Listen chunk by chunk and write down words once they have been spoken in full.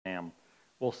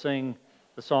we'll sing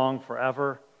the song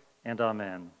forever and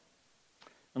amen.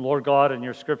 And Lord God, in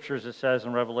your scriptures it says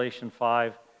in Revelation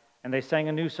 5, and they sang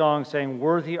a new song saying,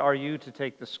 "Worthy are you to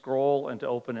take the scroll and to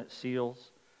open its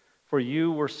seals. For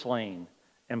you were slain,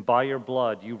 and by your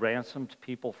blood you ransomed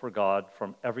people for God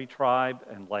from every tribe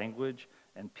and language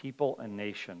and people and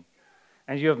nation.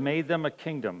 And you have made them a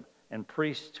kingdom and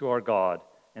priests to our God,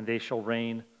 and they shall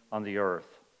reign on the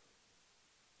earth."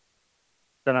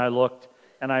 Then I looked,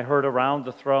 and I heard around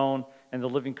the throne and the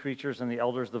living creatures and the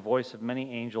elders the voice of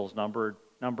many angels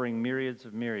numbering myriads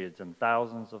of myriads and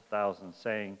thousands of thousands,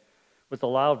 saying with a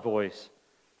loud voice,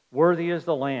 "Worthy is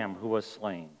the Lamb who was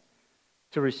slain,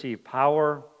 to receive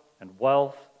power and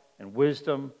wealth and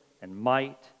wisdom and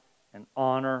might and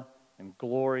honor and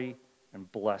glory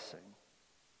and blessing."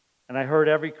 And I heard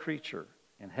every creature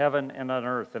in heaven and on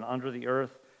earth and under the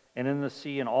earth and in the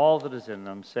sea and all that is in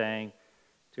them, saying,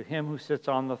 "To him who sits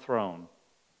on the throne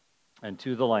and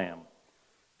to the Lamb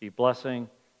be blessing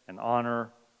and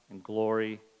honor and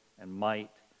glory and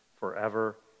might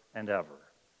forever and ever."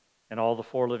 And all the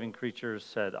four living creatures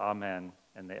said, "Amen,"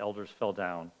 and the elders fell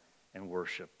down and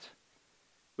worshiped.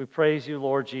 We praise you,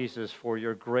 Lord Jesus, for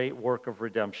your great work of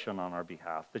redemption on our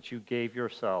behalf, that you gave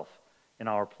yourself in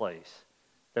our place,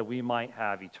 that we might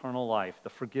have eternal life, the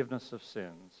forgiveness of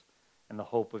sins, and the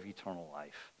hope of eternal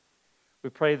life. We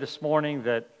pray this morning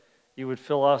that you would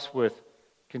fill us with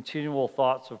continual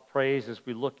thoughts of praise as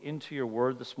we look into your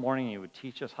word this morning. You would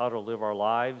teach us how to live our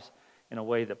lives in a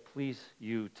way that please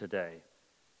you today.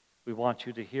 We want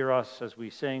you to hear us as we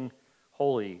sing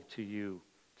holy to you,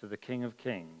 to the King of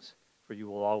Kings, for you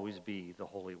will always be the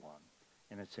Holy One.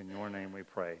 And it's in your name we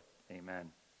pray.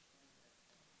 Amen.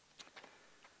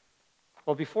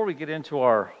 Well, before we get into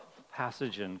our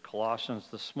passage in Colossians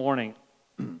this morning,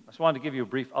 I just wanted to give you a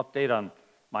brief update on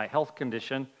my health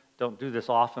condition. Don't do this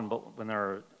often, but when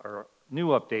there are new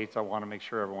updates, I want to make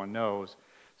sure everyone knows.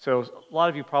 So a lot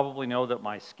of you probably know that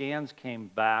my scans came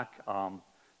back,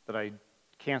 that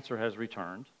cancer has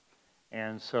returned.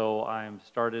 And so I'm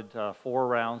started 4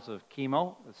 rounds of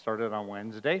chemo. It started on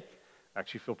Wednesday. I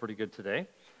actually feel pretty good today.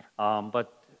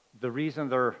 But the reason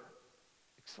they're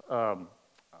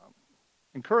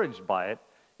encouraged by it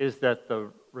is that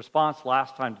the response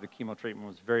last time to the chemo treatment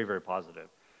was very, very positive.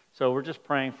 So we're just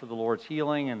praying for the Lord's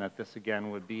healing and that this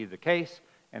again would be the case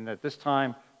and that this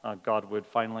time God would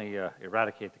finally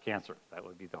eradicate the cancer. That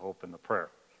would be the hope and the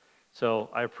prayer. So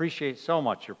I appreciate so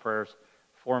much your prayers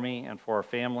for me and for our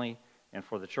family and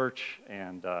for the church.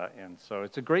 And so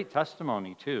it's a great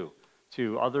testimony, too,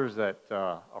 to others that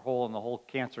are in the whole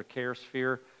cancer care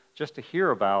sphere, just to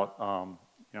hear about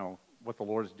what the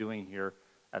Lord is doing here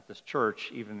at this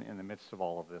church, even in the midst of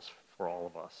all of this for all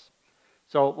of us.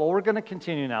 So, we're going to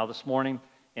continue now this morning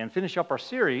and finish up our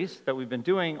series that we've been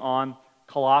doing on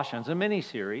Colossians, a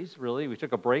mini-series, really. We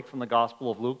took a break from the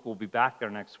Gospel of Luke. We'll be back there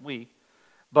next week.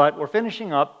 But we're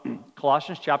finishing up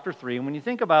Colossians chapter 3. And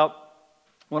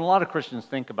when a lot of Christians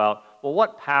think about, well,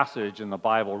 what passage in the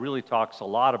Bible really talks a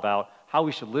lot about how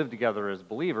we should live together as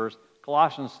believers,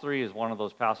 Colossians 3 is one of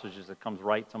those passages that comes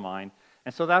right to mind.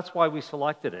 And so that's why we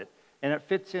selected it. And it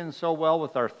fits in so well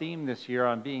with our theme this year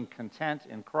on being content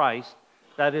in Christ.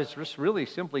 That is just really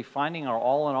simply finding our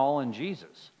all in all in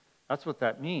Jesus. That's what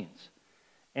that means.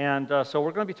 And so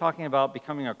we're going to be talking about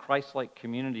becoming a Christ-like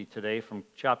community today from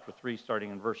chapter 3,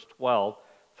 starting in verse 12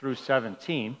 through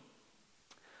 17.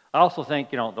 I also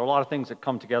think, there are a lot of things that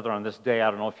come together on this day.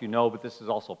 I don't know if you know, but this is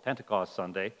also Pentecost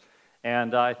Sunday.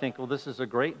 And I think, this is a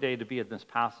great day to be at this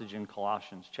passage in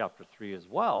Colossians chapter 3 as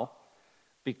well,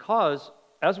 because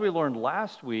as we learned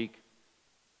last week,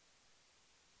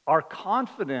 our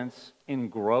confidence in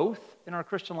growth in our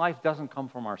Christian life doesn't come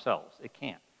from ourselves. It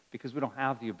can't, because we don't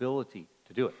have the ability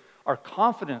to do it. Our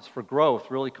confidence for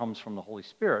growth really comes from the Holy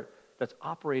Spirit that's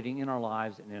operating in our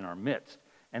lives and in our midst.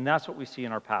 And that's what we see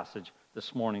in our passage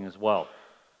this morning as well.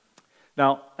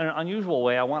 Now, in an unusual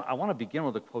way, I want to begin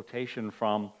with a quotation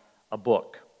from a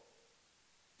book.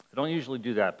 I don't usually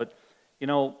do that, but,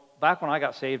 back when I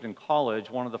got saved in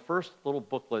college, one of the first little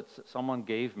booklets that someone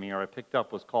gave me or I picked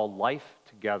up was called Life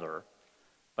Together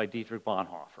by Dietrich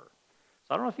Bonhoeffer. So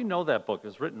I don't know if you know that book. It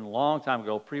was written a long time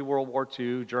ago, pre-World War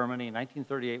II, Germany.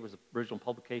 1938 was the original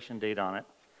publication date on it.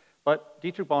 But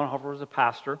Dietrich Bonhoeffer was a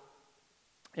pastor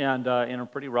and in a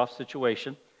pretty rough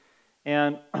situation.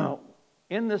 And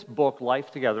in this book, Life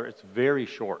Together, it's very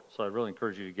short, so I really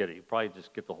encourage you to get it. You probably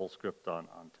just get the whole script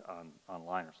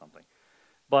online or something.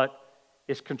 But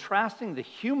it's contrasting the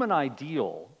human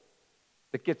ideal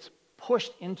that gets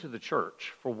pushed into the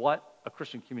church for what a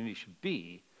Christian community should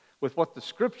be with what the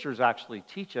scriptures actually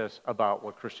teach us about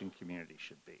what Christian community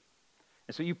should be.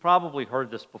 And so you probably heard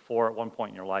this before at one point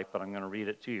in your life, but I'm going to read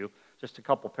it to you, just a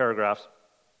couple paragraphs.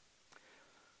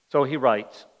 So he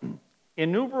writes,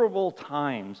 innumerable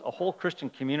times a whole Christian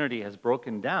community has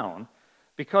broken down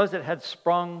because it had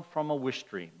sprung from a wish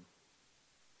dream.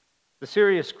 The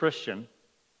serious Christian,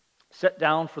 set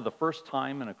down for the first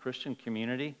time in a Christian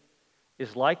community,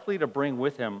 is likely to bring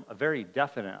with him a very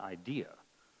definite idea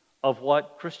of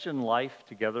what Christian life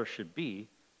together should be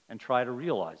and try to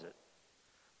realize it.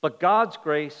 But God's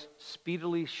grace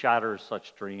speedily shatters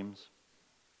such dreams.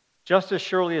 Just as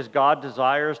surely as God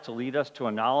desires to lead us to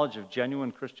a knowledge of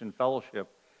genuine Christian fellowship,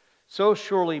 so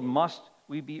surely must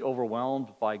we be overwhelmed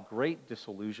by great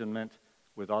disillusionment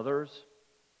with others,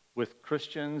 with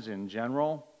Christians in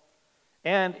general,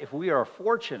 and if we are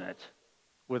fortunate,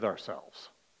 with ourselves.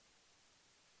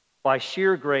 By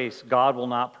sheer grace, God will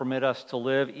not permit us to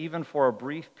live even for a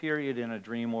brief period in a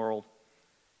dream world.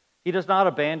 He does not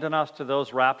abandon us to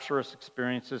those rapturous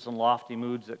experiences and lofty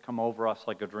moods that come over us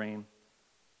like a dream.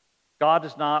 God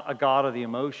is not a God of the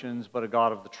emotions, but a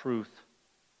God of the truth.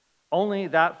 Only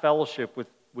that fellowship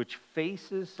which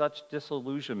faces such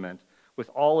disillusionment with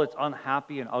all its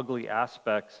unhappy and ugly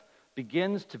aspects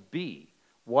begins to be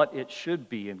what it should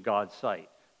be in God's sight,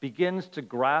 begins to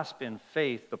grasp in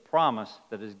faith the promise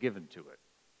that is given to it.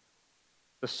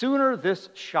 The sooner this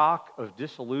shock of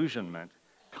disillusionment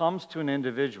comes to an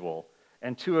individual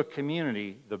and to a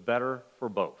community, the better for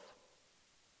both.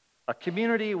 A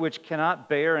community which cannot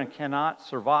bear and cannot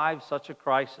survive such a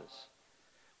crisis,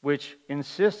 which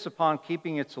insists upon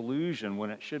keeping its illusion when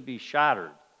it should be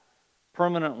shattered,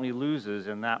 permanently loses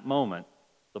in that moment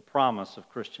the promise of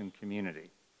Christian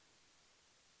community.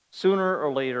 Sooner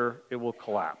or later, it will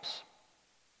collapse.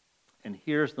 And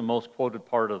here's the most quoted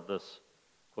part of this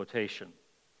quotation.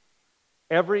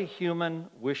 Every human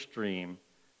wish dream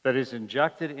that is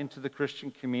injected into the Christian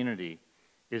community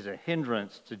is a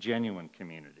hindrance to genuine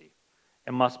community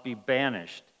and must be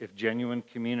banished if genuine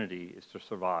community is to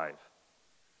survive.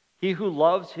 He who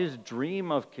loves his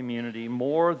dream of community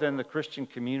more than the Christian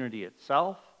community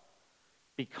itself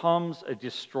becomes a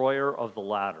destroyer of the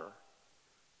latter,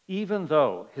 even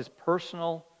though his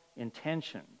personal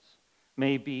intentions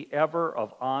may be ever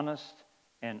of honest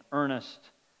and earnest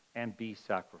and be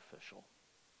sacrificial.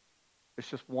 It's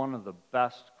just one of the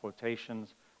best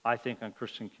quotations, I think, on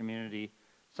Christian community,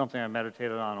 something I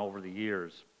meditated on over the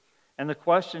years. And the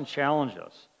question challenged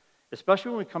us,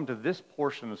 especially when we come to this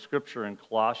portion of Scripture in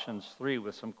Colossians 3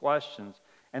 with some questions,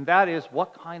 and that is,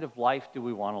 what kind of life do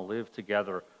we want to live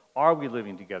together? Are we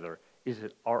living together? Is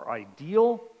it our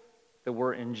ideal that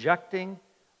we're injecting,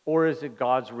 or is it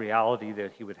God's reality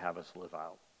that He would have us live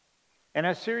out? And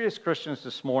as serious Christians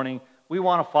this morning, we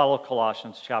want to follow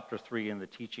Colossians chapter 3 in the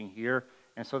teaching here,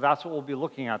 and so that's what we'll be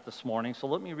looking at this morning. So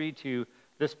let me read to you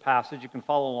this passage. You can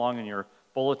follow along in your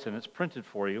bulletin. It's printed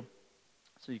for you,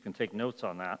 so you can take notes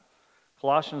on that.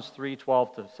 Colossians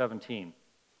 3:12 to 17.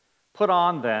 Put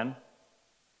on, then,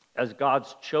 as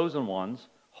God's chosen ones,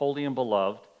 holy and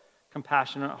beloved,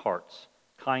 compassionate hearts,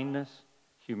 kindness,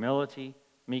 humility,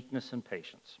 meekness, and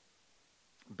patience,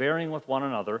 bearing with one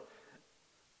another,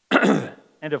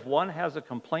 and if one has a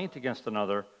complaint against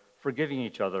another, forgiving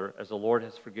each other, as the Lord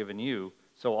has forgiven you,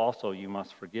 so also you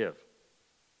must forgive.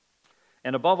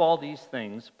 And above all these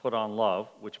things, put on love,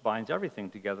 which binds everything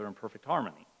together in perfect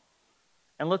harmony.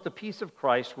 And let the peace of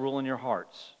Christ rule in your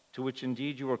hearts, to which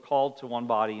indeed you are called to one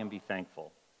body, and be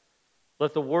thankful.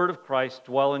 Let the word of Christ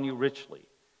dwell in you richly,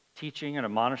 teaching and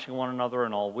admonishing one another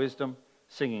in all wisdom,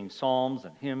 singing psalms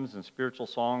and hymns and spiritual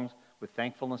songs with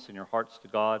thankfulness in your hearts to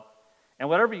God. And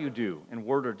whatever you do, in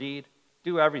word or deed,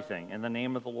 do everything in the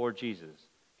name of the Lord Jesus,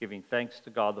 giving thanks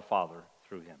to God the Father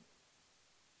through Him.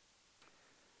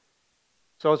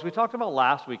 So as we talked about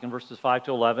last week in verses 5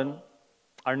 to 11,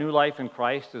 our new life in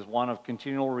Christ is one of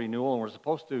continual renewal, and we're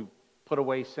supposed to put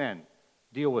away sin,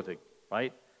 deal with it,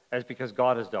 right? As because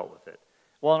God has dealt with it.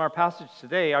 Well, in our passage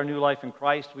today, our new life in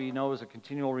Christ, we know is a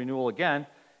continual renewal again.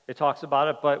 It talks about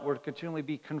it, but we're to continually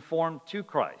be conformed to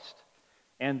Christ.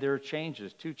 And there are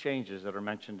changes, two changes that are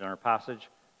mentioned in our passage.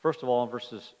 First of all, in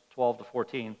verses 12 to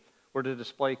 14, we're to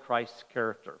display Christ's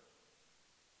character.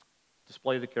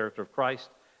 Display the character of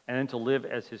Christ, and then to live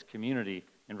as His community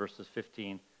in verses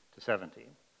 15 to 17.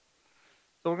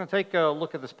 So we're going to take a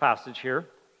look at this passage here.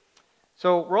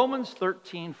 So Romans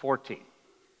 13:14.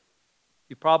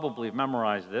 You probably have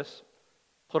memorized this.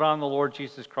 Put on the Lord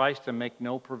Jesus Christ and make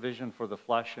no provision for the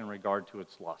flesh in regard to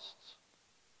its lusts.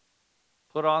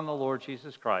 Put on the Lord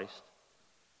Jesus Christ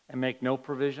and make no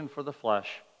provision for the flesh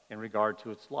in regard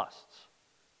to its lusts.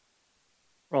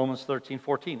 Romans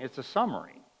 13:14. It's a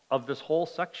summary of this whole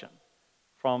section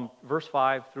from verse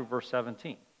 5 through verse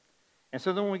 17. And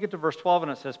so then when we get to verse 12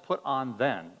 and it says, put on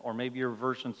then, or maybe your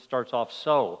version starts off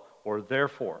so, or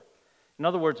therefore. In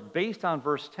other words, based on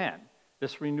verse 10,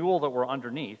 this renewal that we're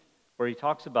underneath, where he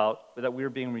talks about that we are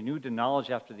being renewed to knowledge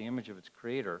after the image of its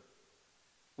creator,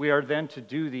 we are then to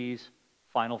do these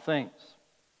final things.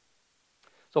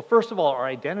 So first of all, our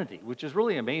identity, which is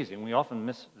really amazing. We often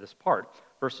miss this part.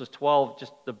 Verses 12,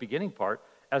 just the beginning part,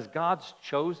 as God's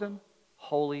chosen,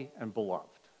 holy, and beloved.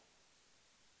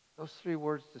 Those three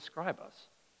words describe us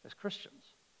as Christians.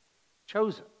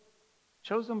 Chosen.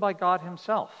 Chosen by God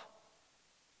himself.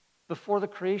 Before the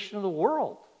creation of the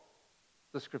world,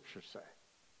 the scriptures say.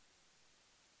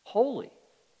 Holy.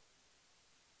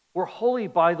 We're holy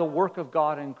by the work of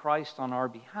God in Christ on our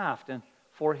behalf and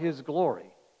for his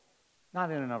glory.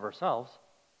 Not in and of ourselves.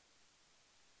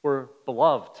 We're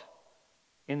beloved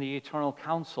in the eternal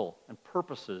counsel and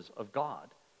purposes of God,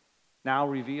 now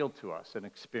revealed to us and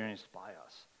experienced by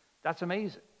us. That's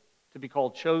amazing, to be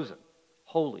called chosen,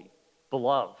 holy,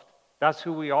 beloved. That's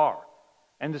who we are.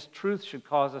 And this truth should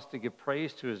cause us to give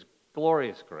praise to his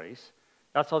glorious grace.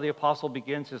 That's how the apostle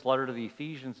begins his letter to the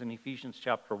Ephesians in Ephesians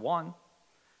chapter 1,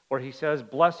 where he says,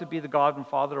 "Blessed be the God and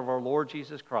Father of our Lord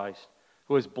Jesus Christ,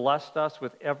 who has blessed us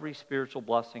with every spiritual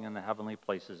blessing in the heavenly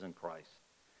places in Christ.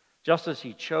 Just as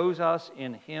he chose us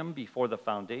in him before the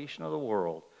foundation of the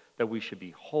world, that we should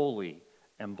be holy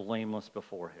and blameless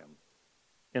before him.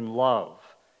 In love,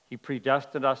 he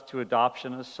predestined us to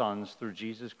adoption as sons through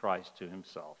Jesus Christ to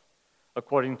himself,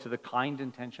 according to the kind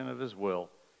intention of his will,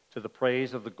 to the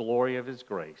praise of the glory of his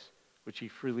grace, which he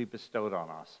freely bestowed on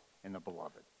us in the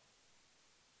beloved."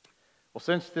 Well,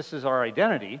 since this is our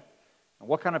identity,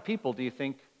 what kind of people do you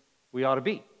think we ought to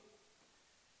be?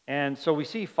 And so we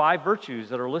see 5 virtues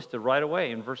that are listed right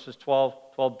away in verses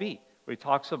 12b, where he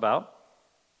talks about,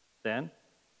 then,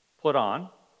 put on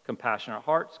compassionate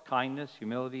hearts, kindness,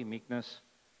 humility, meekness,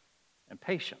 and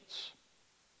patience.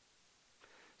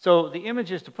 So the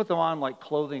image is to put them on like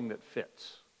clothing that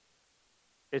fits.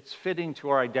 It's fitting to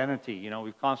our identity. You know,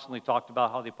 we've constantly talked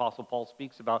about how the Apostle Paul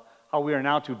speaks about how we are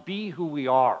now to be who we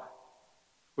are.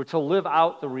 We're to live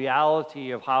out the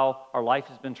reality of how our life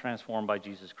has been transformed by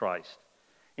Jesus Christ.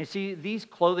 And see, these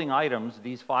clothing items,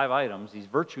 these 5 items, these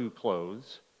virtue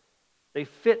clothes, they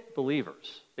fit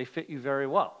believers. They fit you very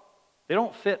well. They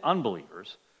don't fit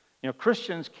unbelievers. You know,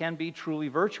 Christians can be truly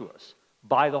virtuous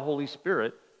by the Holy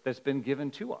Spirit that's been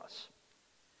given to us.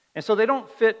 And so they don't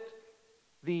fit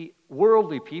the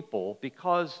worldly people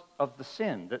because of the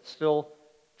sin that still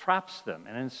traps them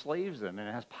and enslaves them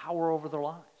and has power over their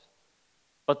lives.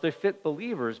 But they fit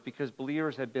believers because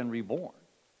believers have been reborn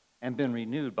and been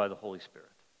renewed by the Holy Spirit.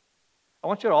 I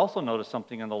want you to also notice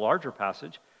something in the larger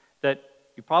passage that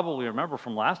you probably remember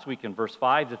from last week in verse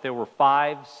 5, that there were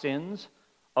 5 sins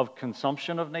of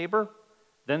consumption of neighbor.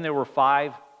 Then there were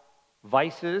 5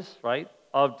 vices, right,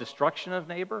 of destruction of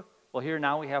neighbor. Well, here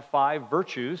now we have 5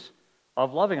 virtues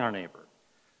of loving our neighbor.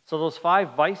 So those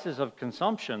 5 vices of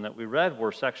consumption that we read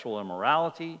were sexual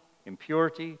immorality,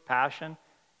 impurity, passion,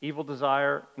 evil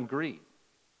desire, and greed.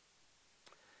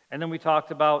 And then we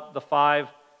talked about the 5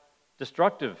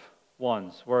 destructive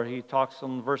ones, where he talks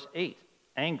in verse 8,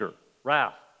 anger,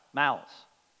 wrath, malice,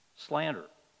 slander,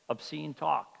 obscene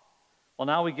talk. Well,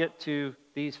 now we get to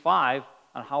these 5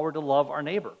 on how we're to love our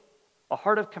neighbor. A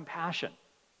heart of compassion.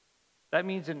 That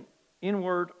means an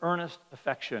inward, earnest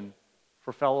affection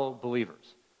for fellow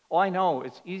believers. Oh, I know,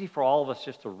 it's easy for all of us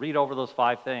just to read over those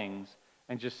 5 things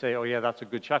and just say, oh yeah, that's a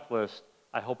good checklist.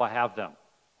 I hope I have them,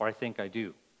 or I think I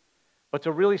do. But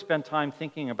to really spend time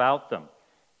thinking about them,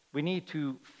 we need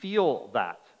to feel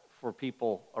that for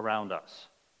people around us,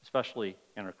 especially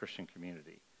in our Christian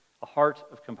community. A heart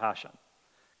of compassion.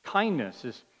 Kindness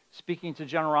is speaking to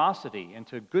generosity and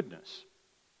to goodness.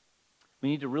 We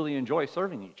need to really enjoy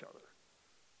serving each other.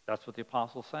 That's what the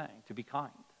apostle's saying, to be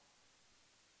kind.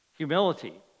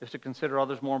 Humility is to consider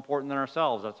others more important than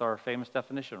ourselves. That's our famous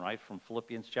definition, right, from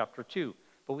Philippians chapter 2.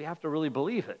 But we have to really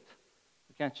believe it.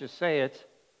 We can't just say it,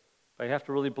 but you have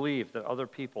to really believe that other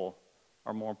people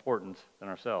are more important than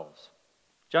ourselves.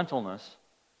 Gentleness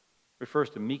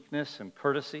refers to meekness and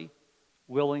courtesy,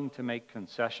 willing to make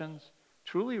concessions.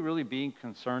 Truly, really being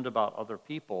concerned about other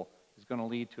people is going to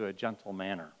lead to a gentle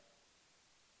manner.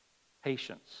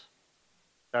 Patience.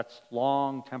 That's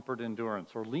long-tempered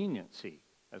endurance, or leniency,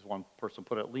 as one person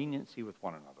put it. Leniency with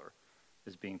one another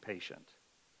is being patient.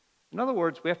 In other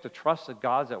words, we have to trust that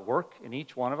God's at work in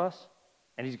each one of us,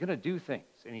 and he's going to do things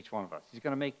in each one of us. He's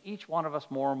going to make each one of us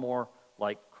more and more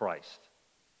like Christ.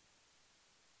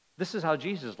 This is how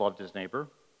Jesus loved his neighbor,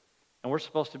 and we're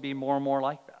supposed to be more and more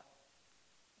like that.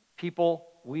 People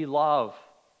we love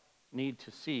need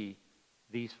to see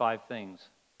these 5 things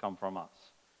come from us.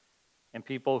 And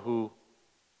people who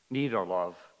need our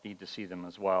love need to see them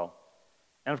as well.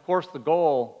 And of course, the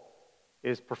goal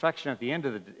is perfection at the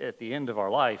end of our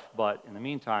life, but in the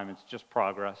meantime, it's just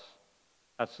progress.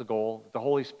 That's the goal. The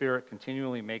Holy Spirit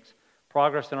continually makes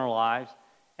progress in our lives,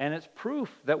 and it's proof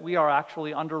that we are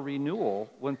actually under renewal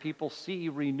when people see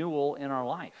renewal in our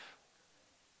life.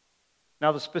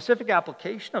 Now, the specific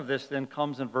application of this then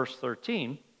comes in verse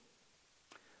 13,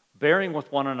 bearing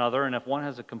with one another, and if one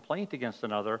has a complaint against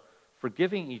another,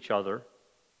 forgiving each other.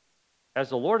 As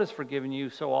the Lord has forgiven you,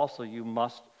 so also you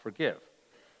must forgive.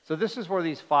 So this is where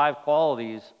these 5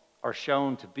 qualities are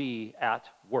shown to be at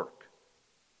work.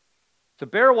 To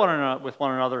bear with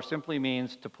one another simply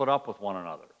means to put up with one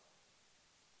another.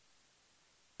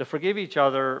 To forgive each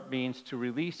other means to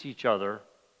release each other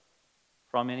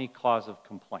from any cause of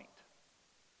complaint.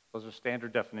 Those are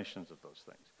standard definitions of those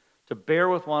things. To bear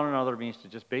with one another means to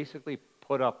just basically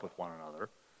put up with one another.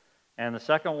 And the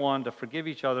second one, to forgive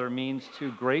each other, means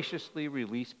to graciously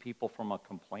release people from a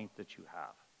complaint that you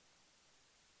have.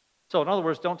 So in other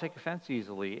words, don't take offense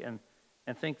easily and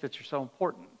think that you're so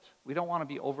important. We don't want to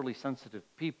be overly sensitive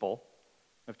people.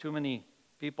 We have too many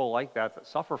people like that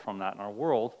suffer from that in our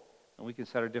world, and we can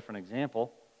set a different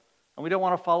example. And we don't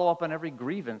want to follow up on every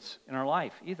grievance in our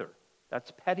life either.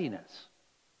 That's pettiness.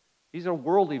 These are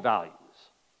worldly values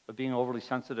of being overly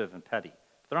sensitive and petty.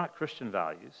 They're not Christian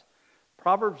values.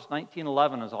 Proverbs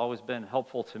 19:11 has always been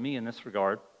helpful to me in this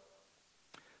regard.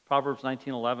 Proverbs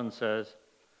 19:11 says,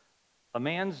 "A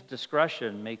man's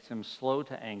discretion makes him slow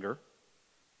to anger,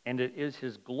 and it is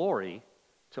his glory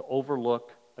to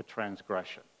overlook a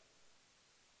transgression."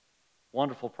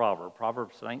 Wonderful proverb,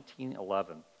 Proverbs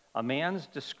 19:11. "A man's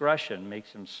discretion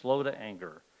makes him slow to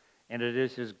anger, and it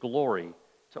is his glory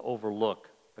to overlook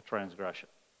a transgression."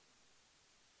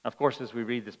 Of course, as we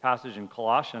read this passage in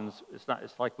Colossians,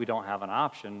 it's like we don't have an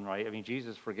option, right? I mean,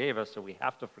 Jesus forgave us, so we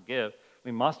have to forgive.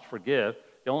 We must forgive.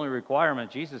 The only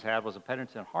requirement Jesus had was a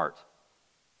penitent heart.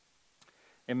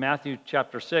 In Matthew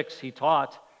chapter 6, he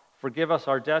taught, "Forgive us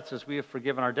our debts as we have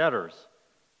forgiven our debtors.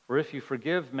 For if you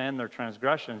forgive men their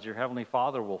transgressions, your heavenly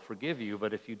Father will forgive you.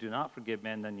 But if you do not forgive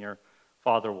men, then your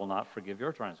Father will not forgive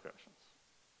your transgressions."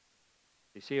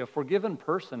 You see, a forgiven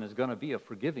person is going to be a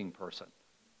forgiving person.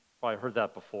 Probably heard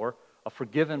that before. A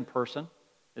forgiven person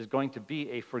is going to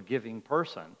be a forgiving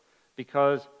person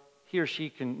because he or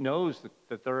she knows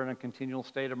that they're in a continual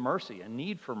state of mercy, a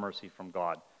need for mercy from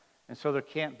God. And so there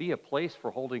can't be a place for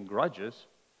holding grudges.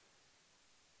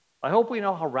 I hope we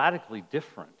know how radically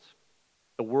different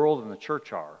the world and the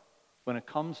church are when it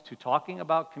comes to talking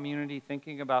about community,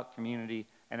 thinking about community,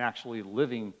 and actually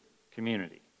living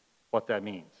community, what that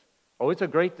means. Oh, it's a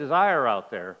great desire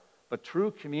out there, but true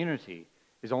community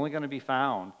is only going to be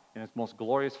found in its most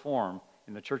glorious form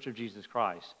in the Church of Jesus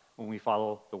Christ when we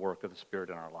follow the work of the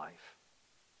Spirit in our life.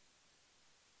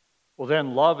 Well,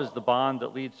 then, love is the bond that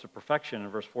leads to perfection in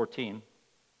verse 14.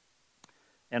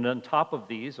 "And on top of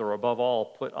these, or above all,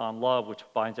 put on love, which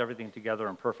binds everything together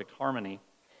in perfect harmony."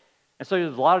 And so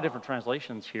there's a lot of different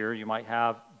translations here. You might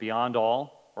have beyond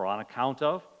all, or on account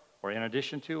of, or in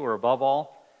addition to, or above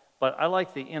all. But I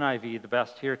like the NIV the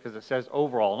best here because it says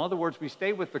overall. In other words, we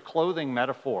stay with the clothing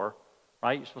metaphor,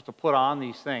 right? You're supposed to put on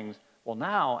these things. Well,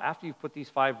 now, after you've put these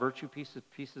 5 virtue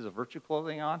pieces of virtue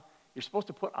clothing on, you're supposed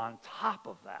to put on top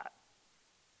of that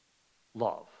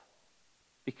love.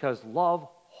 Because love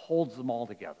holds them all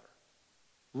together.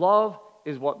 Love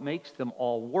is what makes them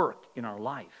all work in our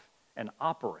life and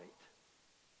operate.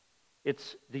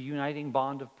 It's the uniting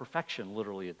bond of perfection,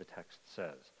 literally, the text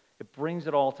says. It brings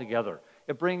it all together.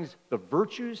 It brings the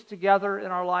virtues together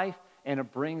in our life, and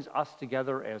it brings us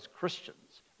together as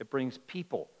Christians. It brings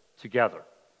people together.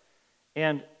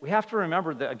 And we have to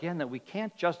remember that, again, that we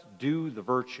can't just do the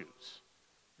virtues.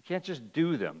 We can't just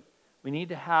do them. We need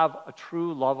to have a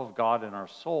true love of God in our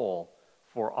soul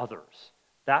for others.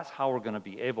 That's how we're going to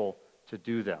be able to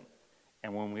do them.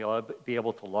 And when we'll be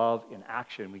able to love in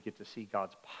action, we get to see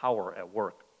God's power at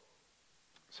work.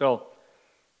 So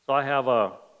I have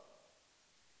a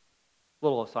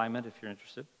little assignment if you're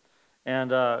interested.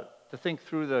 And to think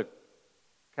through the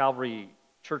Calvary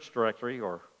Church Directory,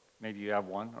 or maybe you have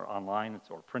one, or online,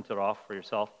 or print it off for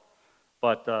yourself.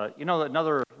 But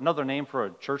another name for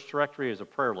a church directory is a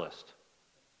prayer list.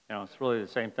 It's really the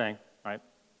same thing, right?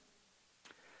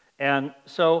 And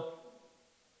so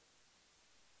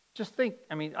just think,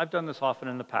 I've done this often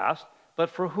in the past, but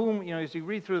for whom, as you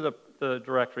read through the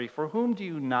directory, for whom do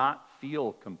you not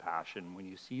feel compassion when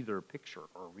you see their picture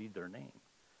or read their name?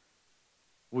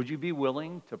 Would you be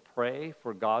willing to pray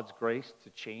for God's grace to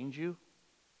change you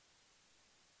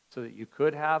so that you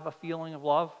could have a feeling of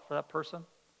love for that person?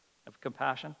 of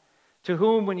compassion? To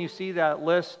whom, when you see that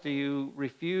list, do you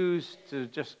refuse to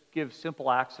just give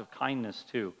simple acts of kindness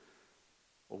to?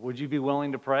 Well, would you be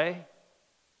willing to pray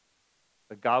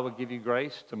that God would give you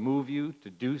grace to move you to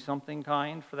do something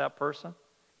kind for that person?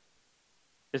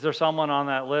 Is there someone on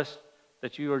that list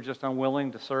that you are just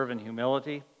unwilling to serve in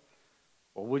humility?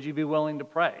 Or would you be willing to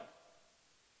pray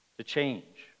to change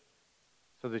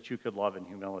so that you could love in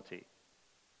humility?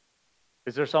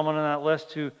 Is there someone on that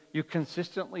list who you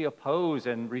consistently oppose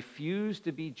and refuse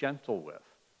to be gentle with?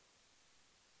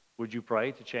 Would you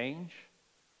pray to change,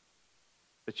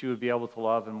 that you would be able to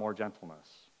love in more gentleness?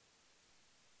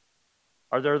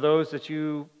 Are there those that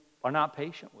you are not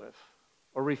patient with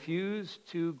or refuse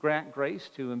to grant grace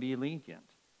to and be lenient?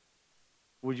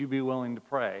 Would you be willing to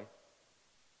pray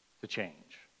to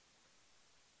change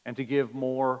and to give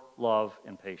more love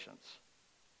and patience?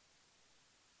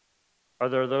 Are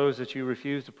there those that you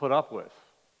refuse to put up with,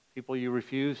 people you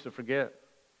refuse to forgive?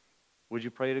 Would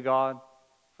you pray to God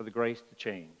for the grace to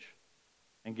change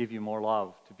and give you more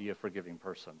love to be a forgiving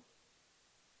person?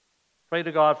 Pray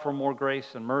to God for more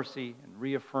grace and mercy and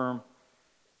reaffirm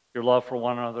your love for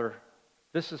one another.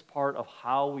 This is part of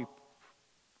how we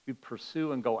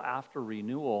pursue and go after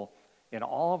renewal in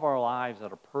all of our lives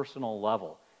at a personal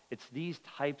level. It's these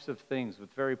types of things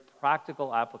with very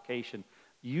practical application,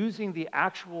 using the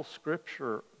actual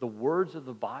scripture, the words of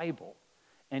the Bible,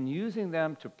 and using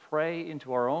them to pray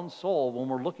into our own soul when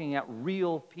we're looking at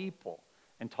real people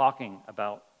and talking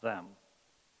about them.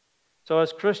 So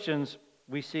as Christians,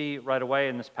 we see right away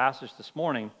in this passage this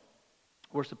morning,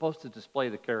 we're supposed to display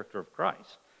the character of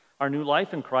Christ. Our new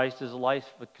life in Christ is a life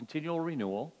of continual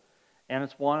renewal, and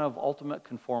it's one of ultimate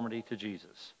conformity to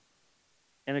Jesus.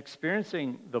 And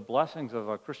experiencing the blessings of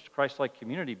a Christ-like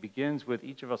community begins with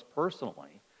each of us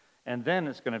personally, and then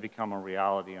it's going to become a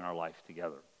reality in our life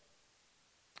together.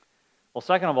 Well,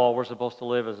 second of all, we're supposed to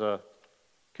live as a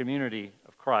community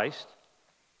of Christ.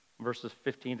 Verses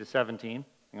 15 to 17. I'm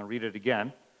going to read it again.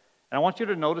 And I want you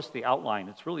to notice the outline.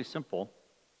 It's really simple.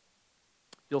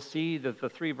 You'll see that the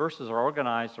three verses are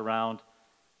organized around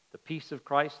the peace of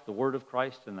Christ, the word of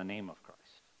Christ, and the name of Christ.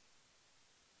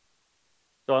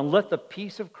 So, and let the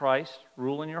peace of Christ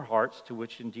rule in your hearts, to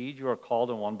which indeed you are called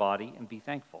in one body, and be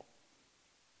thankful.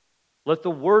 Let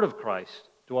the word of Christ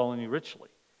dwell in you richly,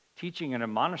 teaching and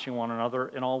admonishing one another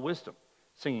in all wisdom,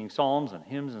 singing psalms and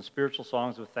hymns and spiritual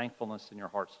songs with thankfulness in your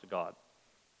hearts to God.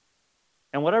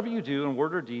 And whatever you do in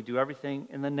word or deed, do everything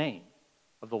in the name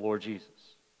of the Lord Jesus,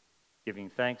 giving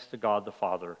thanks to God the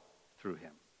Father through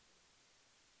him.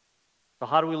 So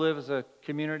how do we live as a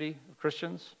community of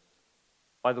Christians?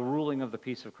 By the ruling of the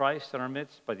peace of Christ in our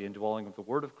midst, by the indwelling of the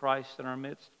word of Christ in our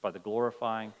midst, by the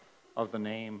glorifying of the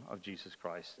name of Jesus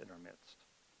Christ in our midst.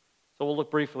 So we'll look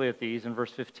briefly at these. In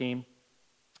verse 15,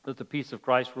 let the peace of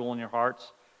Christ rule in your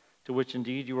hearts, to which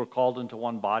indeed you were called into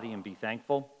one body, and be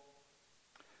thankful.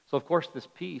 So of course this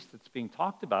peace that's being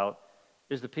talked about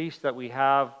is the peace that we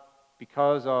have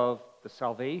because of the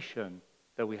salvation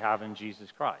that we have in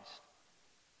Jesus Christ.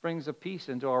 It brings a peace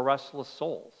into our restless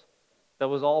souls that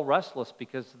was all restless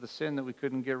because of the sin that we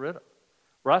couldn't get rid of.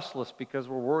 Restless because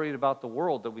we're worried about the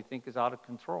world that we think is out of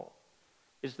control.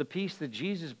 It's the peace that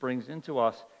Jesus brings into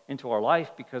us, into our life,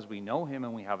 because we know him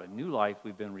and we have a new life,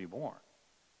 we've been reborn.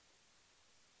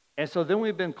 And so then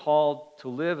we've been called to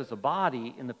live as a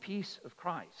body in the peace of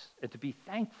Christ and to be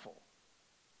thankful,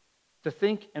 to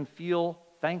think and feel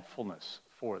thankfulness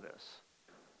for this.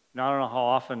 Now, I don't know how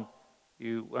often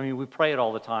we pray it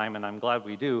all the time, and I'm glad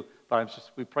we do, but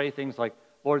we pray things like,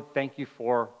 Lord, thank you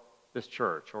for this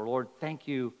church, or Lord, thank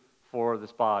you for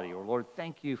this body, or Lord,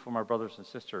 thank you for my brothers and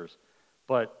sisters.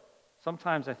 But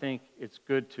sometimes I think it's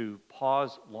good to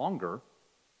pause longer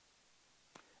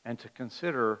and to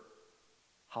consider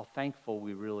how thankful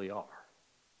we really are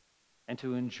and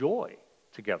to enjoy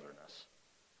togetherness.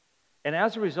 And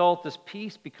as a result, this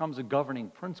peace becomes a governing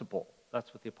principle.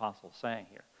 That's what the apostle is saying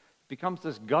here. It becomes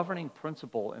this governing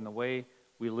principle in the way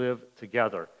we live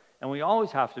together. And we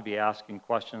always have to be asking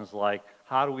questions like,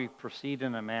 how do we proceed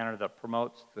in a manner that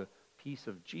promotes the peace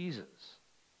of Jesus?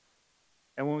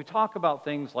 And when we talk about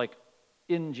things like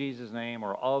in Jesus' name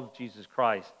or of Jesus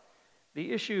Christ,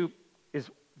 the issue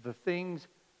is the things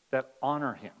that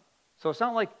honor him. So it's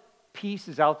not like peace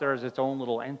is out there as its own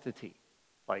little entity.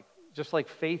 Just like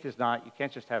faith is not, you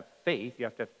can't just have faith, you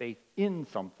have to have faith in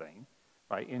something,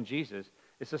 right, in Jesus.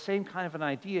 It's the same kind of an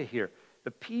idea here.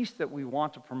 The peace that we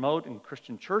want to promote in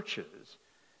Christian churches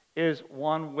is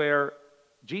one where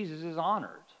Jesus is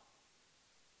honored,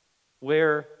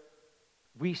 where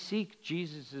we seek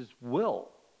Jesus' will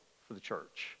for the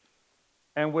church,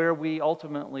 and where we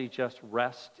ultimately just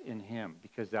rest in him,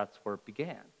 because that's where it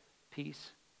began.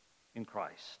 peace in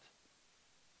Christ.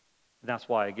 And that's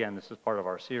why, again, this is part of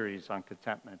our series on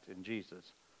contentment in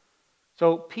Jesus.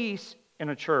 So peace in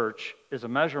a church is a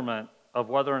measurement of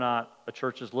whether or not a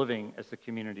church is living as the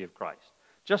community of Christ.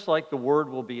 Just like the word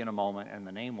will be in a moment and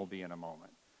the name will be in a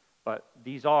moment. But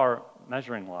these are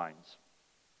measuring lines.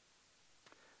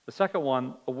 The second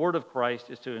one, the word of Christ,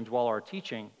 is to indwell our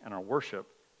teaching and our worship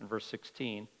in verse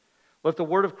 16. Let the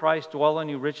word of Christ dwell in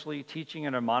you richly, teaching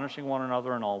and admonishing one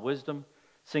another in all wisdom,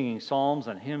 singing psalms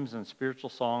and hymns and spiritual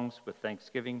songs with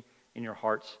thanksgiving in your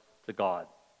hearts to God.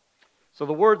 So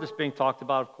the word that's being talked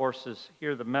about, of course, is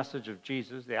here the message of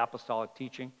Jesus, the apostolic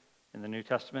teaching in the New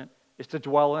Testament, is to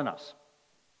dwell in us,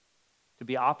 to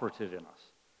be operative in us.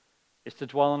 It's to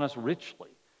dwell in us richly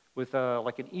with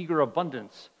like an eager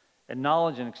abundance and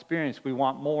knowledge and experience. We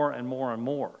want more and more and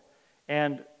more.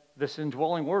 And this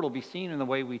indwelling word will be seen in the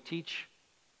way we teach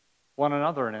one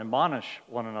another and admonish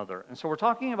one another. And so we're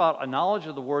talking about a knowledge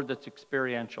of the word that's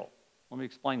experiential. Let me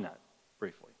explain that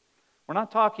briefly. We're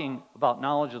not talking about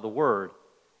knowledge of the word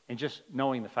and just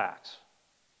knowing the facts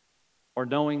or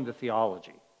knowing the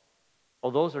theology.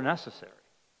 Well, those are necessary.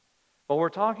 But we're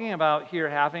talking about here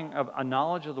having a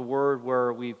knowledge of the word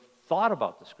where we've thought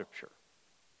about the scripture,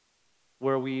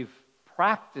 where we've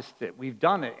practiced it, we've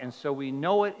done it, and so we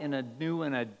know it in a new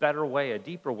and a better way, a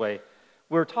deeper way.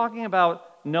 We're talking about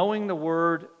knowing the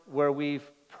word where we've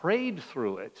prayed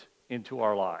through it into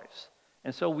our lives.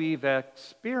 And so we've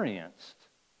experienced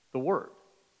the word.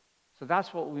 So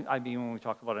that's what I mean when we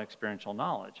talk about an experiential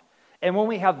knowledge. And when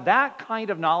we have that kind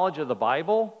of knowledge of the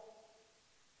Bible,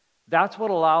 that's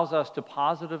what allows us to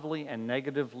positively and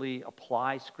negatively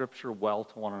apply Scripture well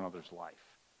to one another's life.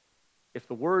 If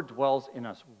the Word dwells in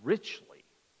us richly,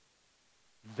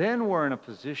 then we're in a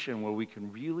position where we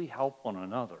can really help one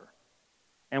another.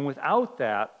 And without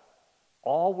that,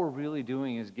 all we're really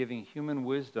doing is giving human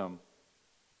wisdom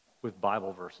with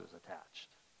Bible verses attached.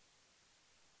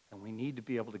 And we need to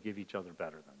be able to give each other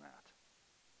better than that.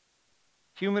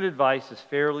 Human advice is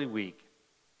fairly weak,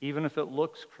 even if it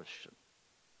looks Christian,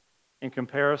 in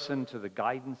comparison to the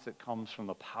guidance that comes from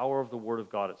the power of the Word of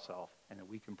God itself and that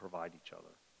we can provide each other.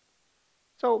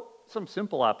 So some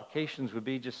simple applications would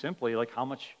be just simply like, how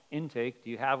much intake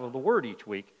do you have of the Word each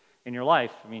week in your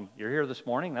life? I mean, you're here this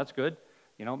morning, that's good.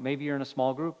 You know, maybe you're in a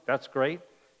small group, that's great.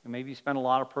 And maybe you spend a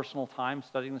lot of personal time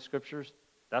studying the Scriptures,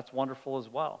 that's wonderful as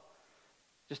well.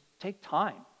 Just take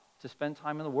time to spend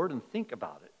time in the Word and think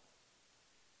about it.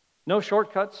 No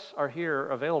shortcuts are here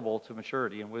available to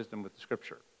maturity and wisdom with the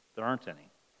Scripture. There aren't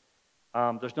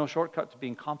any. There's no shortcut to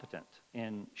being competent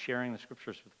in sharing the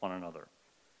Scriptures with one another.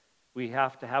 We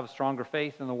have to have a stronger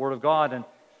faith in the Word of God, and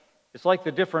it's like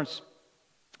the difference,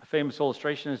 a famous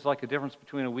illustration is like the difference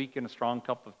between a weak and a strong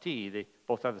cup of tea. They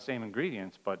both have the same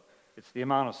ingredients, but it's the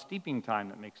amount of steeping time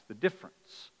that makes the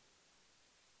difference,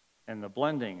 and the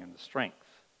blending and the strength.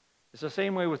 It's the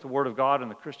same way with the Word of God in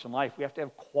the Christian life. We have to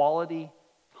have quality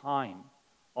time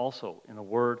also in the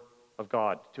Word of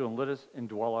God to let us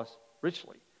indwell us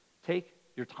richly. Take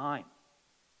your time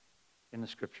in the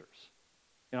Scriptures.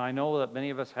 You know, I know that many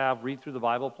of us have read through the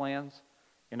Bible plans,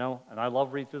 you know, and I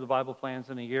love read through the Bible plans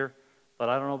in a year, but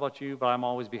I don't know about you, but I'm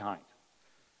always behind.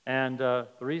 And the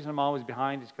reason I'm always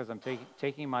behind is because I'm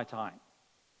taking my time,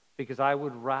 because I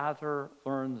would rather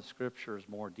learn the Scriptures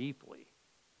more deeply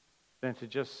than to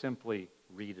just simply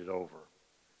read it over.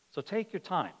 So take your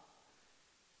time.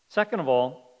 Second of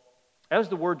all, as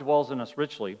the Word dwells in us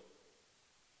richly,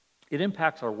 it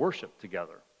impacts our worship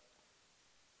together.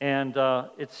 And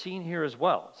it's seen here as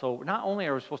well. So not only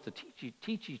are we supposed to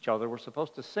teach each other, we're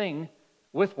supposed to sing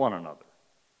with one another.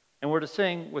 And we're to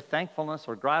sing with thankfulness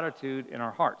or gratitude in our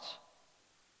hearts.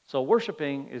 So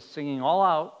worshiping is singing all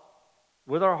out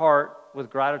with our heart,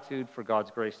 with gratitude for God's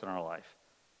grace in our life.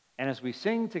 And as we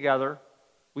sing together,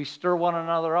 we stir one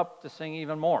another up to sing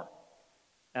even more.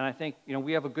 And I think, you know,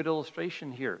 we have a good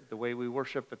illustration here. The way we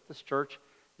worship at this church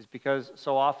is because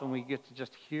so often we get to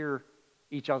just hear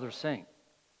each other sing.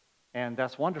 And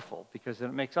that's wonderful because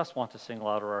it makes us want to sing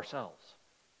louder ourselves.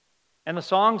 And the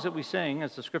songs that we sing,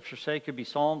 as the Scriptures say, could be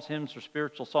psalms, hymns, or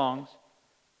spiritual songs.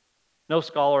 No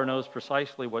scholar knows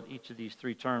precisely what each of these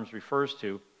three terms refers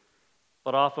to,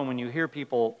 but often when you hear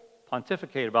people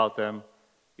pontificate about them,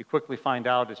 you quickly find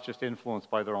out it's just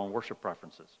influenced by their own worship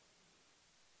preferences.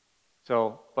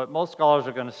 But most scholars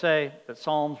are going to say that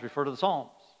psalms refer to the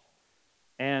Psalms,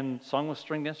 and sung with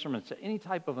stringed instruments, any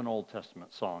type of an Old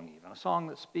Testament song even, a song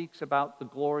that speaks about the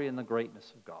glory and the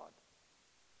greatness of God.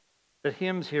 The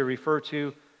hymns here refer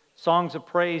to songs of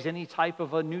praise, any type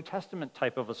of a New Testament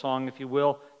type of a song, if you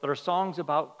will, that are songs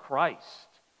about Christ,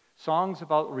 songs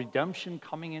about redemption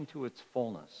coming into its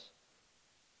fullness.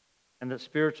 and that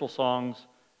spiritual songs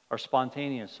are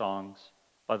spontaneous songs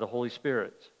by the Holy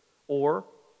Spirit, or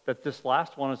that this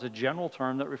last one is a general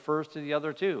term that refers to the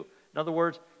other two. In other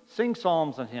words, sing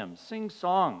psalms and hymns, sing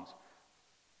songs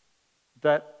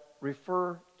that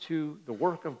refer to the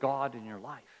work of God in your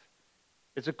life.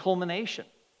 It's a culmination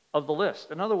of the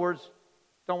list. In other words,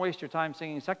 don't waste your time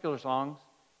singing secular songs.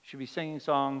 You should be singing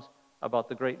songs about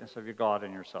the greatness of your God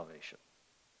and your salvation.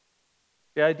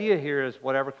 The idea here is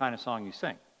whatever kind of song you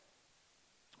sing,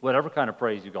 whatever kind of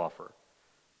praise you offer,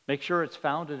 make sure it's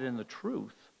founded in the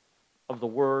truth of the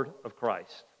word of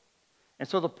Christ. And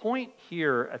so the point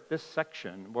here at this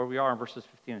section, where we are in verses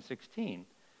 15 and 16,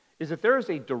 is that there is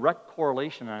a direct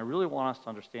correlation, and I really want us to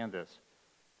understand this.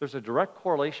 There's a direct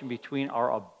correlation between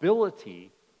our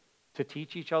ability to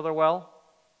teach each other well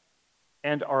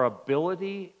and our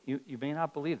ability, you may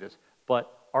not believe this,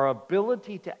 but our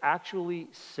ability to actually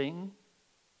sing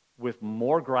with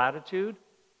more gratitude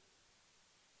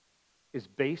is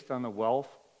based on the wealth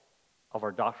of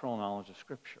our doctrinal knowledge of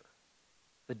Scripture,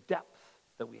 the depth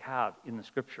that we have in the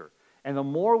Scripture. And the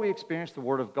more we experience the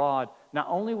Word of God, not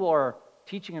only will our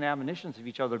teaching and admonitions of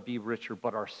each other be richer,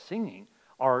 but our singing,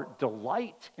 our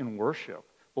delight in worship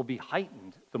will be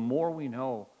heightened the more we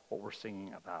know what we're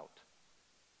singing about.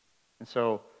 And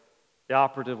so the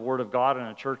operative Word of God in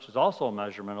a church is also a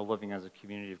measurement of living as a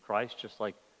community of Christ, just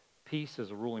like peace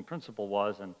as a ruling principle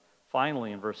was. And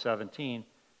finally, in verse 17,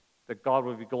 that God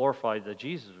would be glorified, that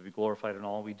Jesus would be glorified in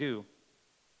all we do.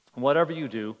 And whatever you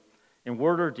do, in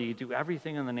word or deed, do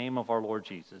everything in the name of our Lord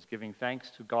Jesus, giving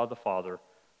thanks to God the Father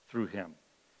through him.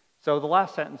 So the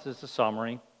last sentence is a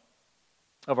summary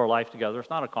of our life together. It's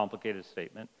not a complicated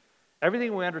statement.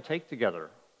 Everything we undertake together,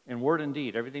 in word and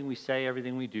deed, everything we say,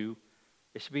 everything we do,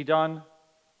 it should be done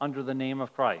under the name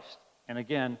of Christ. And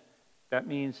again, that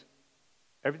means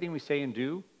everything we say and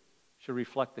do should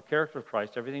reflect the character of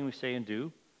Christ. Everything we say and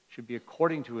do should be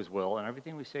according to his will, and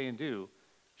everything we say and do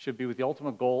should be with the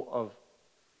ultimate goal of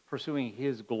pursuing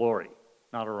his glory,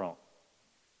 not our own.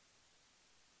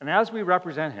 And as we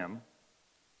represent him,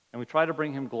 and we try to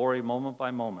bring him glory moment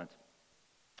by moment,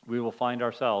 we will find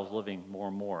ourselves living more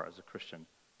and more as a Christian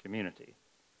community.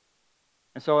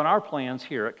 And so in our plans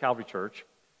here at Calvary Church,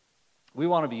 we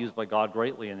want to be used by God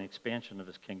greatly in the expansion of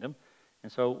his kingdom.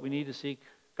 And so we need to seek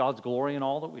God's glory in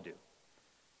all that we do.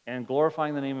 And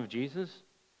glorifying the name of Jesus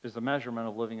is the measurement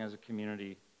of living as a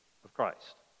community of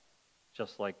Christ.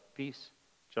 Just like peace,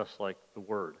 just like the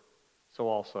word, so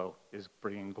also is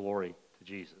bringing glory to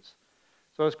Jesus.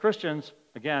 So as Christians,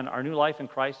 again, our new life in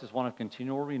Christ is one of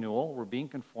continual renewal. We're being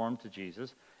conformed to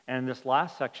Jesus. And in this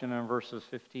last section in verses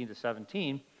 15 to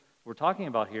 17, we're talking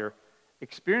about here,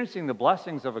 experiencing the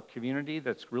blessings of a community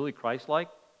that's really Christ-like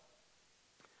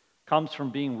comes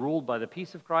from being ruled by the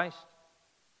peace of Christ,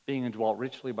 being indwelt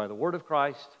richly by the word of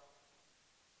Christ,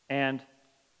 and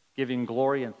giving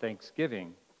glory and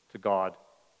thanksgiving to God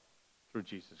through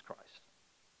Jesus Christ.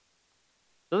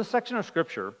 So this section of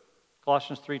Scripture,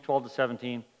 Colossians 3:12 to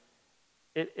 17,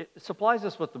 it supplies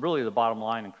us with really the bottom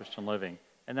line in Christian living,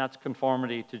 and that's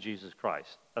conformity to Jesus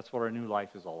Christ. That's what our new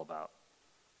life is all about.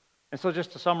 And so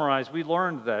just to summarize, we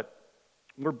learned that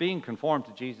we're being conformed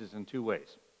to Jesus in two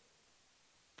ways.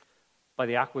 By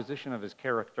the acquisition of his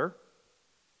character,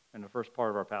 in the first part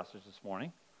of our passage this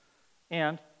morning,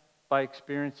 and by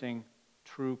experiencing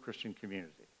true Christian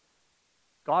community.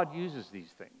 God uses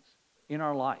these things in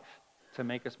our life to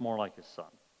make us more like his Son.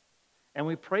 And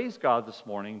we praise God this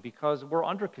morning because we're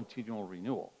under continual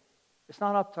renewal. It's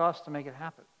not up to us to make it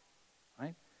happen,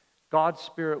 right? God's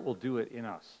Spirit will do it in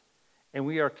us. And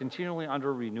we are continually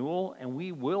under renewal, and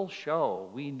we will show,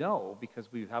 we know, because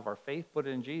we have our faith put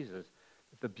in Jesus,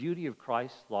 that the beauty of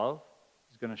Christ's love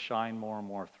is going to shine more and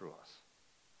more through us.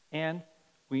 And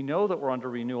we know that we're under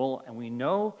renewal, and we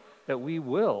know that we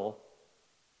will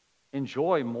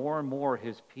enjoy more and more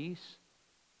his peace,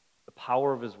 the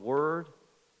power of his word,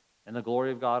 and the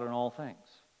glory of God in all things.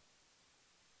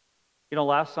 You know,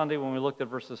 last Sunday when we looked at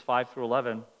verses 5 through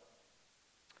 11,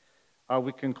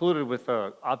 we concluded with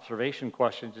observation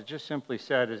questions. It just simply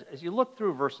said, as you look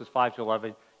through verses 5 to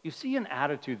 11, you see an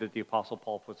attitude that the Apostle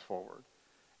Paul puts forward.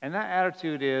 And that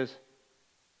attitude is,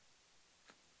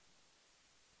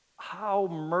 how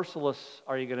merciless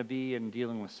are you going to be in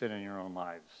dealing with sin in your own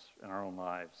lives, in our own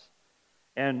lives?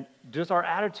 And does our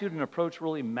attitude and approach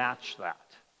really match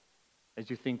that as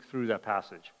you think through that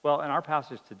passage? Well, in our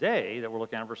passage today that we're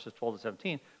looking at, verses 12 to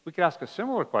 17, we could ask a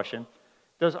similar question.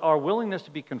 Does our willingness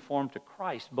to be conformed to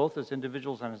Christ, both as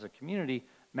individuals and as a community,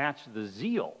 match the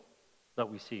zeal that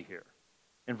we see here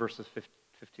in verses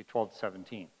 12 to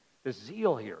 17? The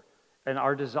zeal here and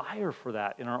our desire for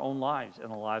that in our own lives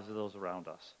and the lives of those around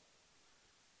us.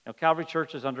 Now, Calvary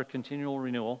Church is under continual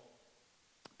renewal,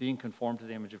 being conformed to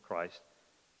the image of Christ.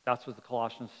 That's what the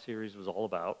Colossians series was all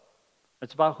about.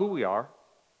 It's about who we are.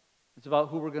 It's about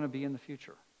who we're going to be in the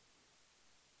future.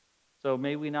 So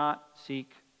may we not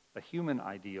seek a human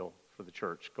ideal for the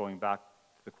church, going back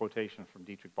to the quotation from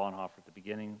Dietrich Bonhoeffer at the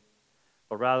beginning,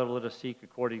 but rather let us seek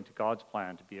according to God's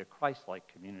plan to be a Christ-like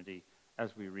community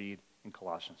as we read in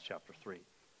Colossians chapter 3.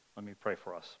 Let me pray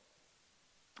for us.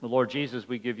 The Lord Jesus,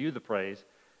 we give you the praise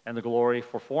and the glory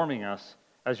for forming us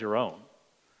as your own,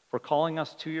 for calling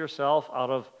us to yourself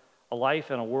out of a life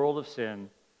and a world of sin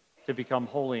to become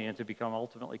holy and to become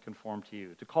ultimately conformed to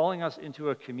you, to calling us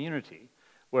into a community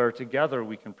where together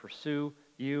we can pursue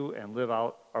you and live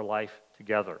out our life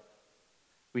together.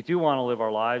 We do want to live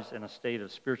our lives in a state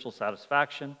of spiritual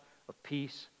satisfaction, of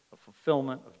peace, of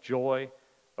fulfillment, of joy,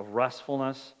 of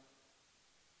restfulness.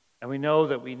 And we know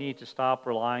that we need to stop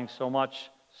relying so much,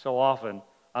 so often,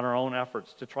 on our own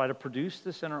efforts to try to produce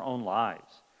this in our own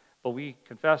lives. But we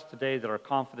confess today that our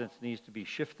confidence needs to be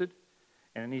shifted,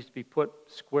 and it needs to be put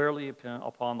squarely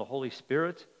upon the Holy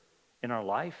Spirit in our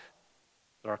life,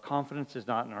 that our confidence is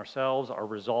not in ourselves, our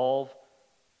resolve,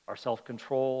 our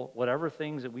self-control, whatever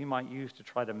things that we might use to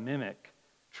try to mimic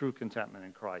true contentment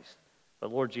in Christ.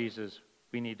 But Lord Jesus,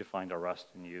 we need to find our rest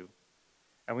in you.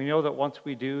 And we know that once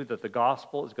we do, that the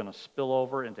gospel is going to spill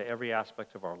over into every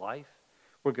aspect of our life.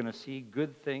 We're going to see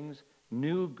good things,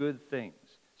 new good things,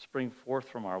 spring forth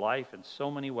from our life in so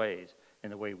many ways, in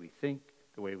the way we think,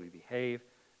 the way we behave,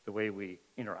 the way we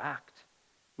interact.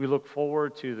 We look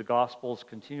forward to the gospel's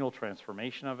continual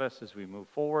transformation of us as we move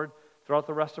forward throughout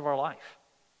the rest of our life,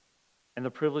 and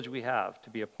the privilege we have to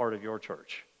be a part of your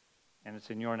church. And it's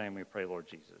in your name we pray, Lord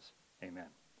Jesus.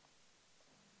 Amen.